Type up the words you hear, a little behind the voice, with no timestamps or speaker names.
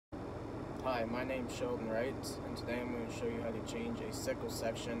Hi, my name's Sheldon Wright, and today I'm going to show you how to change a sickle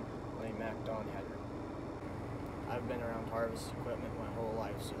section on a Mac-Don header. I've been around harvest equipment my whole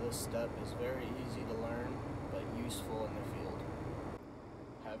life, so this step is very easy to learn, but useful in the field.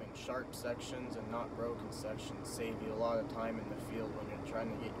 Having sharp sections and not broken sections save you a lot of time in the field when you're trying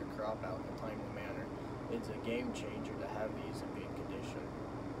to get your crop out in a timely manner. It's a game changer to have these in good condition.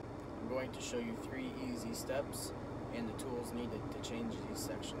 I'm going to show you 3 easy steps and the tools needed to change these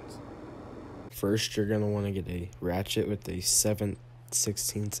sections. First, you're going to want to get a ratchet with a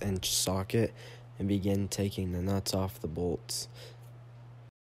 7/16 inch socket and begin taking the nuts off the bolts.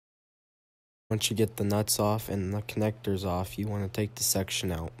 Once you get the nuts off and the connectors off, you want to take the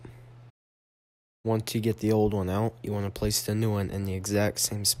section out. Once you get the old one out, you want to place the new one in the exact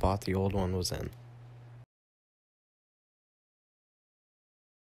same spot the old one was in.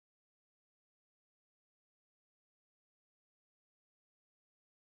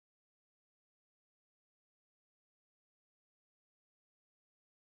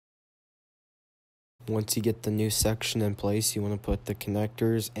 Once you get the new section in place, you want to put the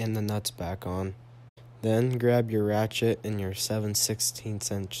connectors and the nuts back on. Then grab your ratchet and your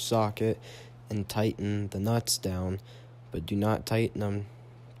 7/16 inch socket and tighten the nuts down, but do not tighten them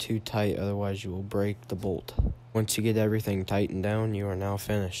too tight, otherwise you will break the bolt. Once you get everything tightened down, you are now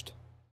finished.